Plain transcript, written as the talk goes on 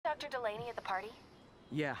Dr. Delaney at the party?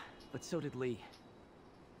 Yeah, but so did Lee.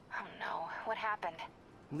 Oh no, what happened?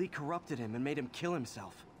 Lee corrupted him and made him kill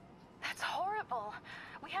himself. That's horrible.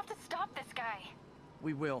 We have to stop this guy.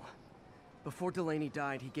 We will. Before Delaney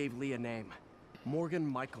died, he gave Lee a name. Morgan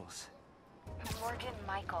Michaels. Morgan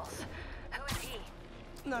Michaels. Who is he?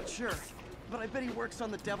 Not sure, but I bet he works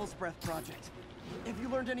on the Devil's Breath project. Have you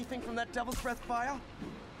learned anything from that Devil's Breath file?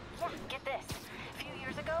 Yeah, get this. A few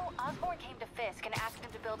years ago, Osborn came to Fisk and asked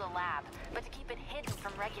him to build a lab, but to keep it hidden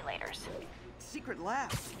from regulators. Secret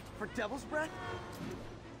lab? For Devil's Breath?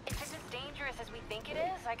 If it's as dangerous as we think it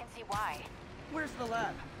is, I can see why. Where's the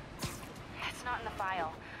lab? That's not in the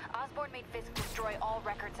file. Osborn made Fisk destroy all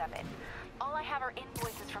records of it. All I have are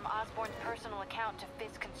invoices from Osborn's personal account to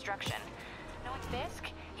Fisk Construction. Knowing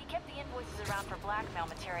Fisk, he kept the invoices around for blackmail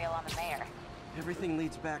material on the mayor. Everything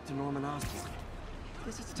leads back to Norman Osborn.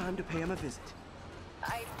 Guess it's time to pay him a visit.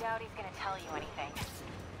 I doubt he's gonna tell you anything.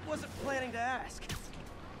 Wasn't planning to ask.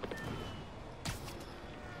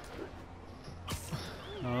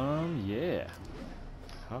 Yeah.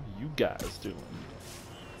 How you guys doing?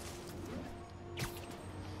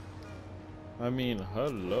 I mean,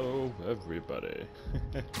 hello, everybody.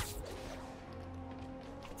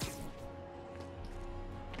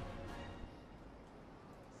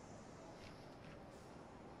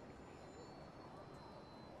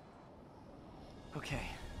 Okay,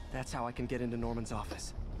 that's how I can get into Norman's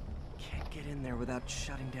office. Can't get in there without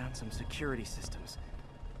shutting down some security systems.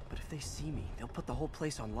 But if they see me, they'll put the whole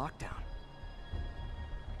place on lockdown.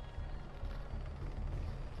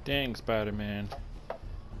 Dang, Spider-Man.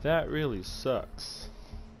 That really sucks.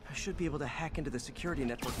 I should be able to hack into the security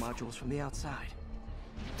network modules from the outside.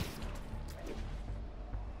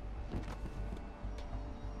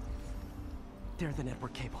 They're the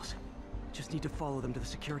network cables. Just need to follow them to the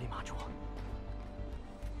security module.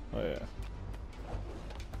 Oh yeah.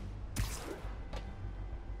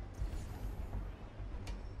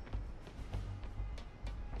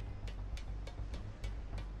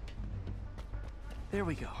 There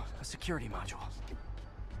we go, a security module.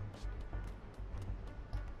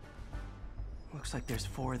 Looks like there's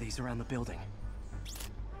 4 of these around the building.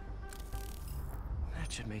 That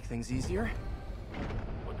should make things easier.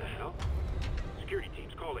 What the hell? Security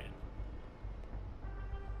teams, call in.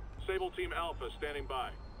 Sable Team Alpha standing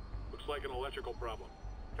by. Looks like an electrical problem.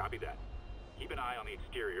 Copy that. Keep an eye on the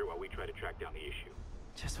exterior while we try to track down the issue.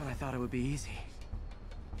 Just when I thought it would be easy.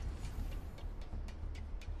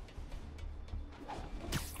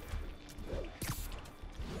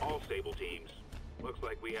 All Sable teams. Looks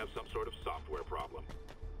like we have some sort of software problem.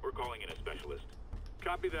 We're calling in a specialist.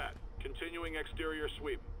 Copy that. Continuing exterior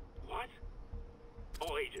sweep. What?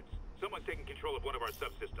 All agents. Someone's taking control of one of our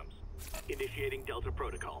subsystems. Initiating Delta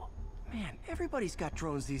Protocol. Man, everybody's got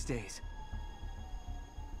drones these days.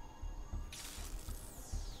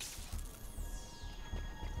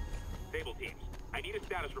 Sable teams, I need a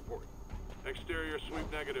status report. Exterior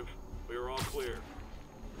sweep negative. We are all clear.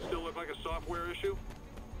 Still look like a software issue?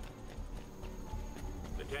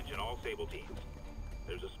 Attention all Sable teams.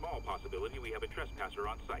 There's a small possibility we have a trespasser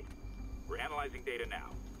on site. We're analyzing data now.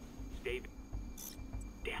 Stay...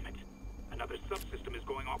 Damn it. Another subsystem is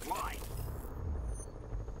going offline.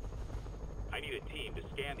 I need a team to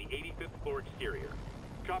scan the 85th floor exterior.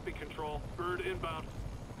 Copy, Control. Bird inbound.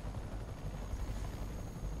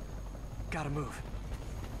 Gotta move.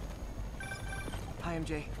 Hi,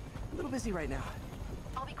 MJ. A little busy right now.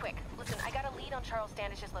 I'll be quick. Listen, I got a lead on Charles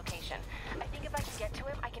Standish's location. I think if I can get to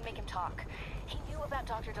him, I can make him talk. He knew about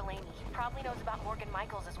Dr. Delaney. He probably knows about Morgan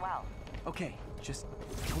Michaels as well. Okay, just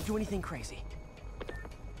don't do anything crazy.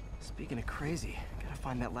 Speaking of crazy, gotta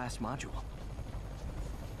find that last module.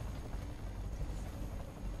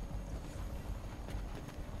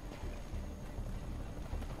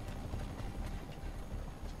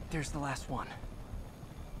 There's the last one.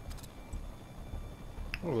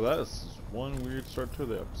 Oh, that's one weird start to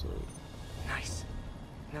the episode. Nice.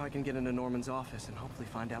 Now I can get into Norman's office and hopefully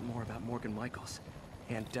find out more about Morgan Michaels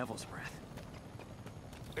and Devil's Breath.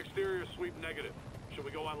 Exterior sweep negative. Should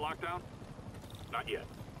we go on lockdown? Not yet.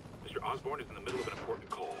 Mr. Osborn is in the middle of an important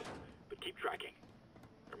call, but keep tracking.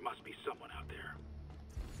 There must be someone out there.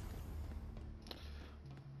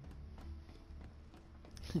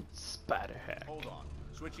 Spider-Hack. Hold on.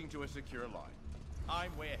 Switching to a secure line.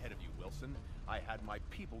 I'm way ahead of you, Wilson. I had my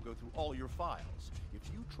people go through all your files.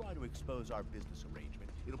 If you try to expose our business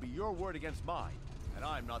arrangement, it'll be your word against mine. And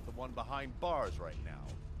I'm not the one behind bars right now.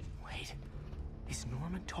 Wait, is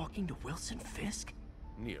Norman talking to Wilson Fisk?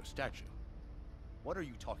 Neo statue. What are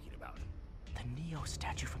you talking about? The Neo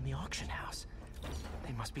statue from the auction house.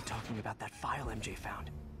 They must be talking about that file MJ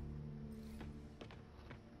found.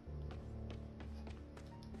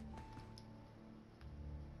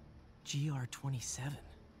 GR-27.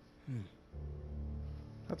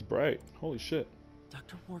 That's bright. Holy shit.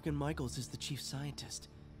 Dr. Morgan Michaels is the chief scientist,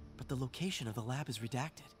 but the location of the lab is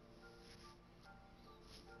redacted.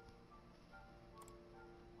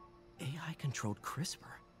 AI-controlled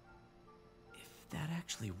CRISPR. If that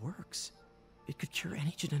actually works, it could cure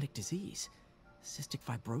any genetic disease. Cystic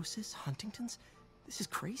fibrosis, Huntington's. This is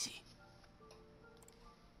crazy.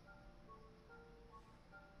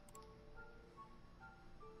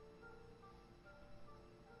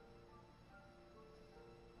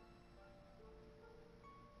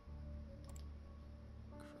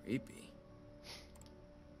 Creepy.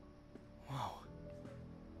 Whoa.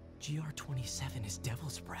 GR-27 is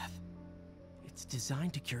Devil's Breath. It's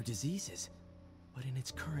designed to cure diseases, but in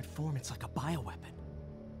its current form, it's like a bioweapon.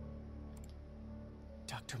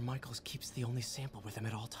 Dr. Michaels keeps the only sample with him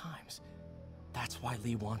at all times. That's why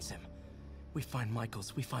Lee wants him. We find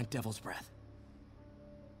Michaels, we find Devil's Breath.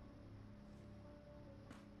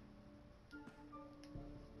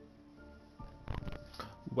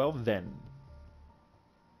 Well then.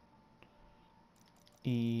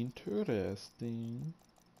 Interesting.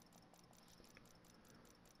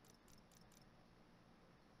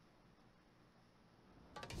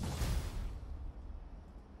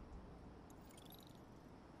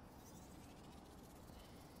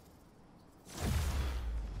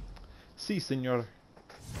 Si, senor.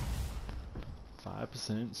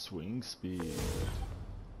 5% swing speed.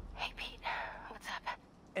 Hey, Pete. What's up?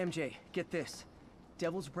 MJ, get this.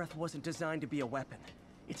 Devil's Breath wasn't designed to be a weapon.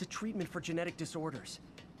 It's a treatment for genetic disorders.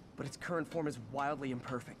 But its current form is wildly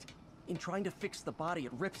imperfect. In trying to fix the body,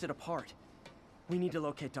 it rips it apart. We need to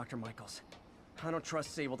locate Dr. Michaels. I don't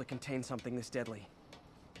trust Sable to contain something this deadly.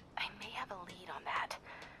 I may have a lead on that.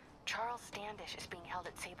 Charles Standish is being held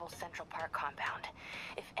at Sable's Central Park compound.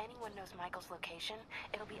 If anyone knows Michael's location,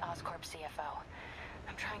 it'll be Oscorp CFO.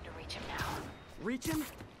 I'm trying to reach him now. Reach him?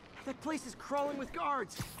 That place is crawling with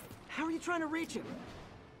guards. How are you trying to reach him?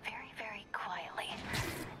 Very, very quietly.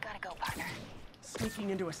 Gotta go, partner. Sneaking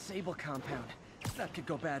into a Sable compound. That could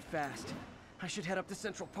go bad fast. I should head up to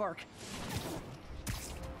Central Park.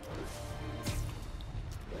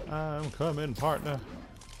 I'm coming, partner.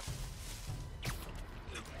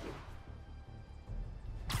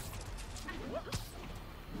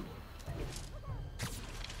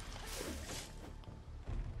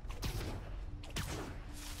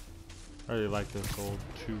 I really like this old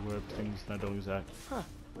two-web things that I don't exact. Huh.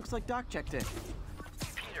 Looks like Doc checked in.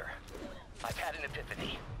 Peter, I've had an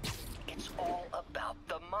epiphany. It's all about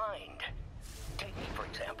the mind. Take me, for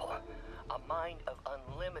example. A mind of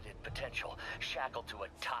unlimited potential, shackled to a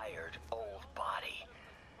tired, old body.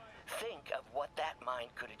 Think of what that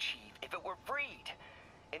mind could achieve if it were freed.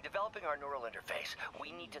 In developing our neural interface,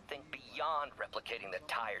 we need to think beyond replicating the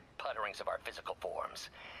tired putterings of our physical forms.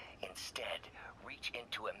 Instead, reach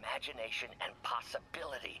into imagination and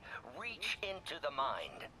possibility. Reach into the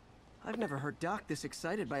mind. I've never heard Doc this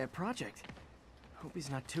excited by a project. Hope he's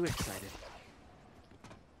not too excited.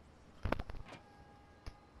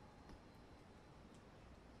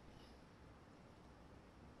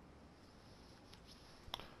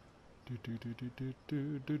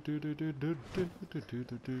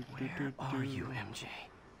 Where are you, MJ?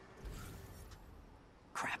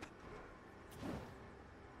 Crap.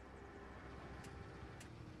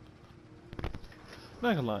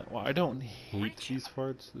 Not gonna lie, well, I don't hate these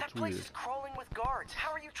parts. It's That place weird. is crawling with guards.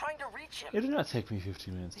 How are you trying to reach him? It did not take me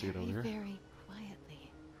 15 minutes to get over here. Very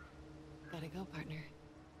quietly. Gotta go, partner.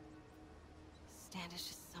 Standish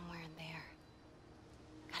is somewhere in there.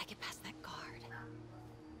 Gotta get past that guard.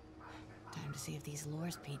 Time to see if these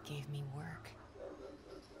lures Pete gave me work.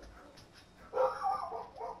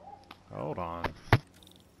 Hold on.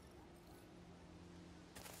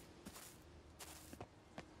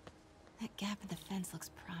 That gap in the fence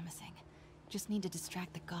looks promising. Just need to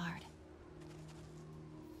distract the guard.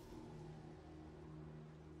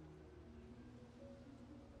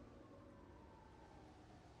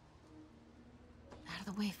 Out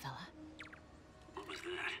of the way, fella. What was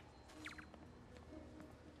that?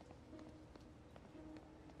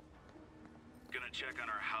 Gonna check on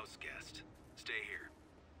our house guest. Stay here.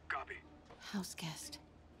 Copy. House guest.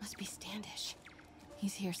 Must be Standish.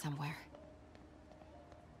 He's here somewhere.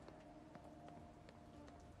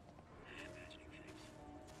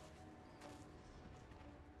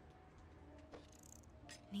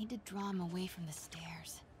 Need to draw him away from the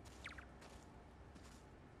stairs.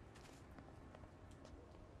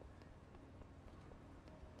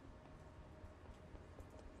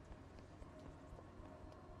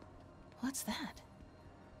 What's that?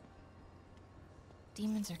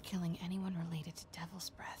 Demons are killing anyone related to Devil's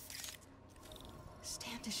Breath.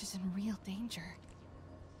 Standish is in real danger.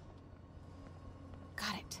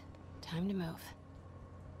 Got it. Time to move.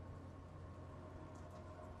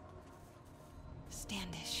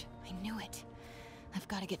 Standish. I knew it. I've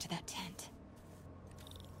got to get to that tent.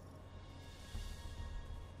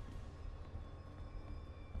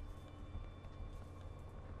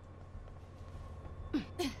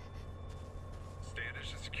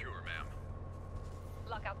 Standish is secure, ma'am.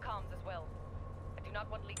 Lockout comms as well. I do not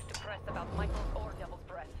want leaks to press about Michaels or Devil's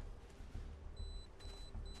Breath.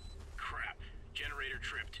 Crap. Generator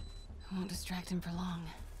tripped. I won't distract him for long.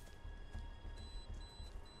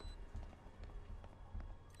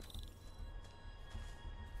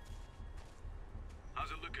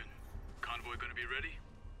 How's it looking? Convoy gonna be ready?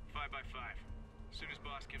 5 by 5. As soon as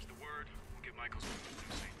boss gives the word, we'll get Michael's moved to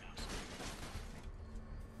the safe house.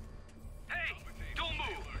 Hey! Don't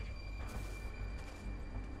move!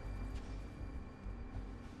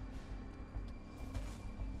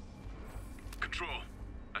 Control.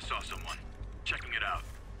 I saw someone. Checking it out.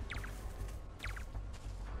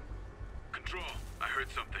 Control. I heard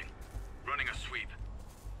something. Running a sweep.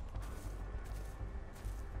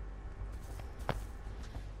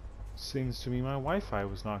 Seems to me my Wi-Fi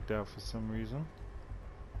was knocked out for some reason.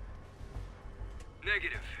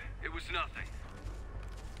 Negative. It was nothing.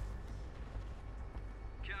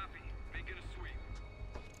 Copy. Making a sweep.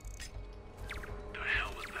 The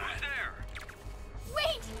hell was that? Who's there?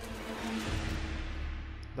 Wait!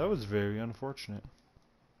 That was very unfortunate.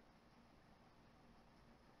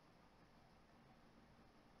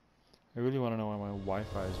 I really want to know why my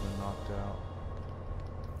Wi-Fi has been knocked out.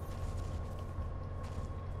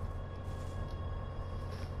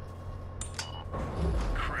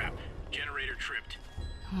 Crap. Generator tripped.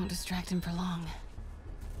 I won't distract him for long.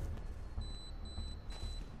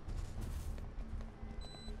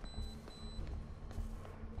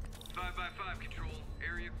 Five by 5 control.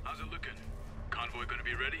 Area. How's it looking? Convoy gonna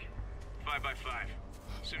be ready? 5 by 5.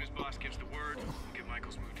 As soon as boss gives the word, we'll get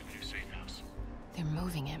Michael's moved to the new safe house. They're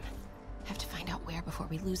moving him. Have to find out where before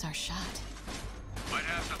we lose our shot. Might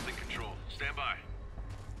have something, control. Stand by.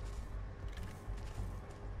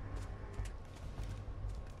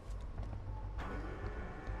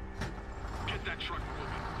 Get that truck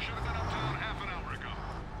moving. Should have been uptown half an hour ago.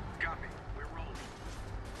 Copy. We're rolling.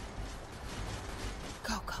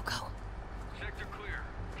 Go, go, go. Sector clear.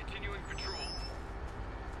 Continuing patrol.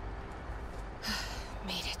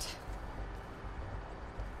 Made it.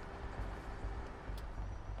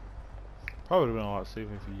 Probably would have been a lot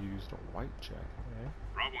safer if you used a white jacket, right?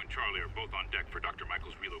 Bravo and Charlie are both on deck for Dr.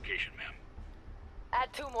 Michael's relocation, ma'am.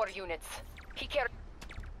 Add 2 more units. He carried.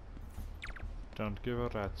 Don't give a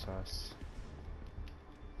rat's ass.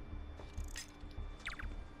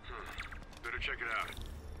 Better check it out.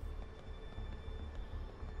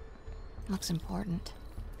 Looks important.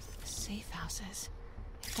 Safe houses.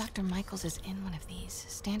 If Dr. Michaels is in one of these,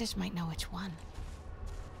 Standish might know which one.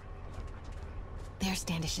 There's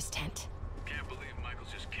Standish's tent. Can't believe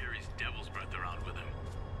Michaels just carries Devil's Breath around with him.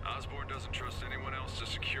 Osborn doesn't trust anyone else to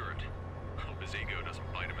secure it. Hope his ego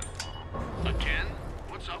doesn't bite him in. Again?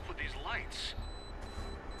 What's up with these lights?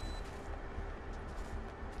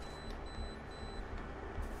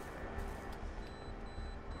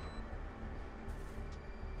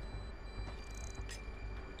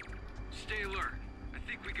 Stay alert. I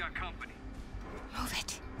think we got company. Move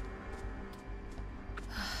it.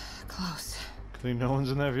 Close. I think no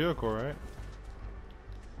one's in that vehicle, right?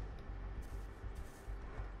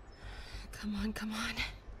 Come on, come on.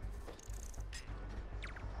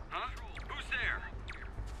 Huh? Who's there?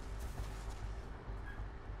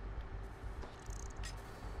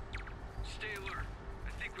 Stay alert.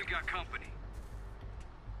 I think we got company.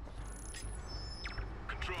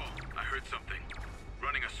 Control. I heard something.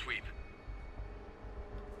 Running a sweep.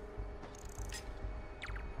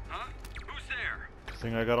 Huh? Who's there? I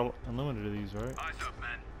think I got unlimited of these, right? Eyes up,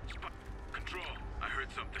 man. Control. I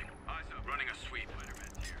heard something. Eyes up. Running a sweep.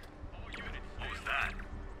 Spider-Man's here. All units. What was that?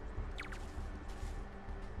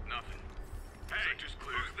 Nothing. Hey, sector's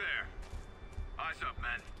clear. Who's there? Eyes up,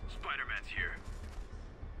 man. Spider-Man's here.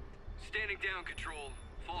 Standing down, Control.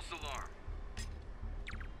 False alarm.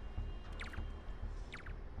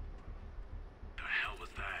 The hell was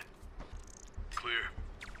that? Clear.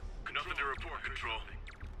 Nothing to report, Control.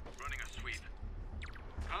 Running a sweep.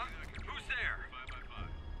 Huh? Who's there? 5 by 5.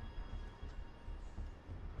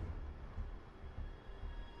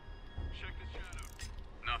 Check the shadow.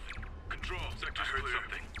 Nothing. Control. Sector's I heard clear.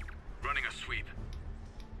 Something. Running a sweep.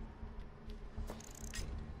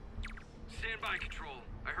 Stand by, Control.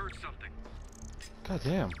 I heard something. God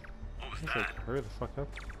damn. What was It's that? like, hurry the fuck up.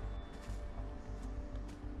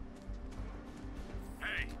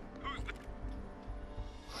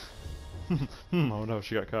 Oh no,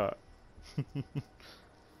 she got caught.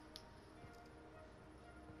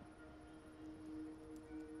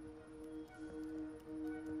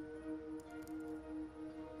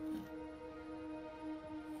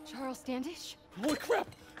 Charles Standish? Holy crap!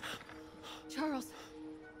 Charles,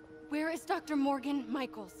 where is Dr. Morgan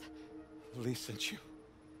Michaels? Lee sent you.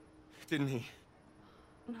 Didn't he?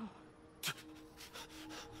 No.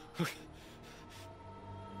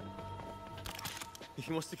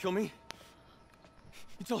 He wants to kill me?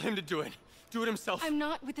 You tell him to do it. Do it himself. I'm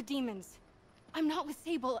not with the demons. I'm not with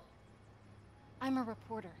Sable. I'm a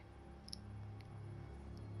reporter.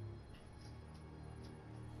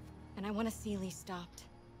 And I want to see Lee stopped.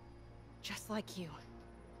 Just like you.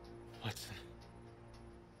 Watson.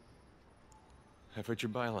 I've heard your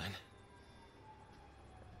byline.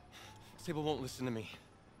 Sable won't listen to me.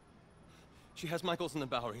 She has Michaels in the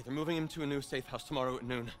Bowery. They're moving him to a new safe house tomorrow at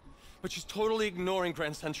noon. But she's totally ignoring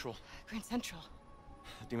Grand Central. Grand Central?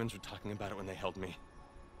 The demons were talking about it when they held me.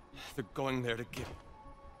 They're going there to get...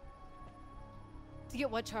 To get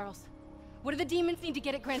what, Charles? What do the demons need to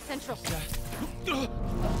get at Grand Central?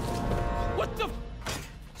 What the...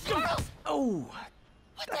 Charles! Oh!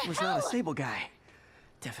 What That the was hell? not a Sable guy.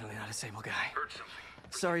 Definitely not a Sable guy. Heard something.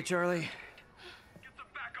 Sorry, Charlie. Get the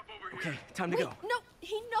backup over here. Okay, time to Wait, go. no,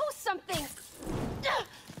 he knows something!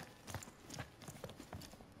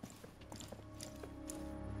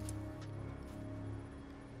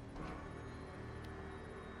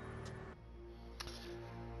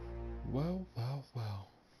 Well, well, well.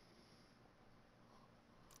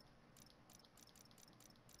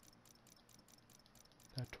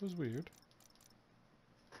 That was weird.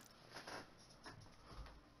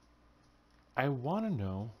 I want to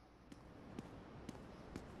know.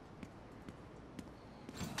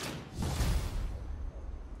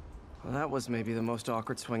 Well, that was maybe the most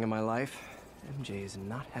awkward swing of my life. MJ is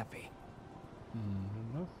not happy.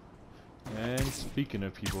 No. And speaking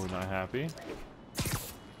of people not happy,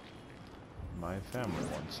 my family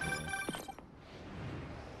wants me.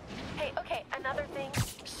 Hey, okay, another thing.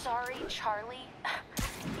 Sorry, Charlie.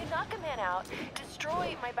 You knock a man out,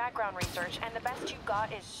 destroy my background research, and the best you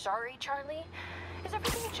got is sorry, Charlie? Is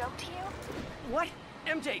everything a joke to you? What?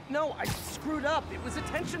 MJ, no, I screwed up. It was a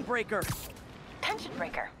tension breaker. Tension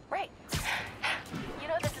breaker, right. You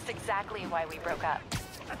know, this is exactly why we broke up.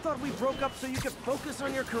 I thought we broke up so you could focus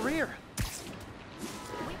on your career.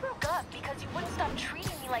 We broke up because you wouldn't stop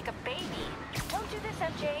treating me like a baby. Don't do this,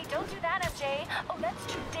 MJ. Don't do that, MJ. Oh, that's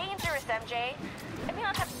too dangerous, MJ. I may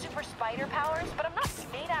not have super spider powers, but I'm not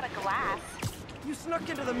made out of glass. You snuck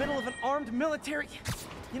into the middle of an armed military...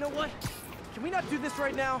 You know what? Can we not do this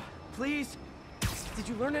right now? Please? Did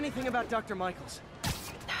you learn anything about Dr. Michaels?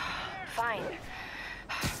 Fine.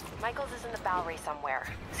 Michaels is in the Bowery somewhere.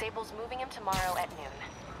 Sable's moving him tomorrow at noon.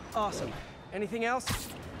 Awesome. Anything else?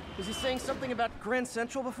 Was he saying something about Grand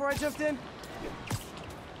Central before I jumped in?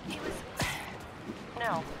 He was...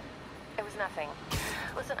 No. It was nothing.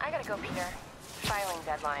 Listen, I gotta go, Peter. Filing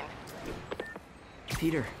deadline.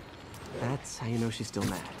 Peter. That's how you know she's still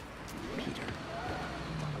mad. Peter.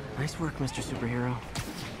 Nice work, Mr. Superhero.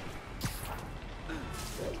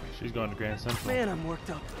 She's going to Grand Central. Man, I'm worked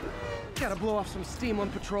up. Gotta blow off some steam on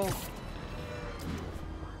patrol.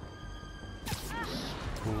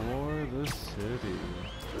 For the city.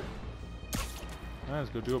 Let's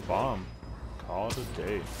go do a bomb. Call it a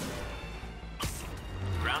day.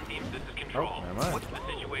 Ground team, this is Control. Oh, never mind. What's the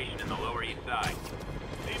situation in the Lower East Side?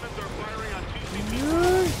 Demons are firing on TCP.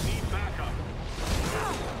 Need backup.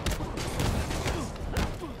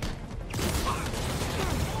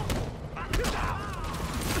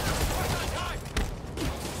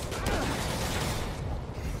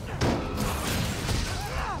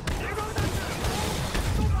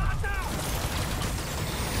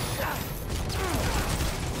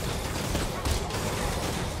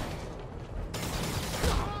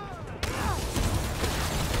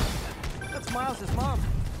 That's Miles' mom.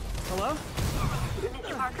 Hello?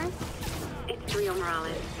 Mr. Parker, it's Rio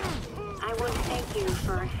Morales. I want to thank you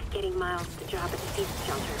for getting Miles the job at the pizza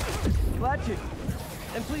shelter. Glad to.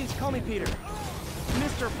 And please, call me Peter.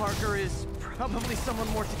 Mr. Parker is probably someone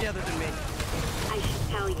more together than me. I should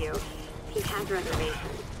tell you, he has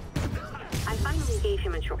reservations. I finally gave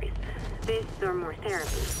him a choice. This or more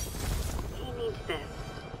therapy. He needs this.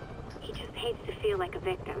 He just hates to feel like a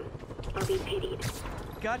victim or be pitied.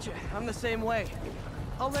 Gotcha. I'm the same way.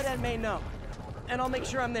 I'll let Aunt May know. And I'll make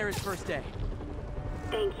sure I'm there his first day.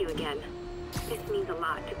 Thank you again. This means a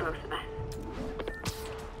lot to both of us.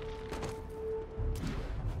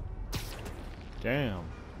 Damn.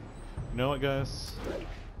 You know what, guys?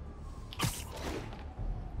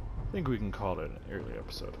 I think we can call it an early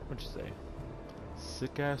episode. What'd you say?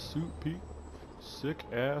 Sick ass suit, Pete. Sick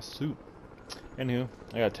ass suit. Anywho,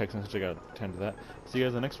 I got a text message. I gotta attend to that. See you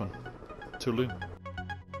guys in the next one. Toodaloo.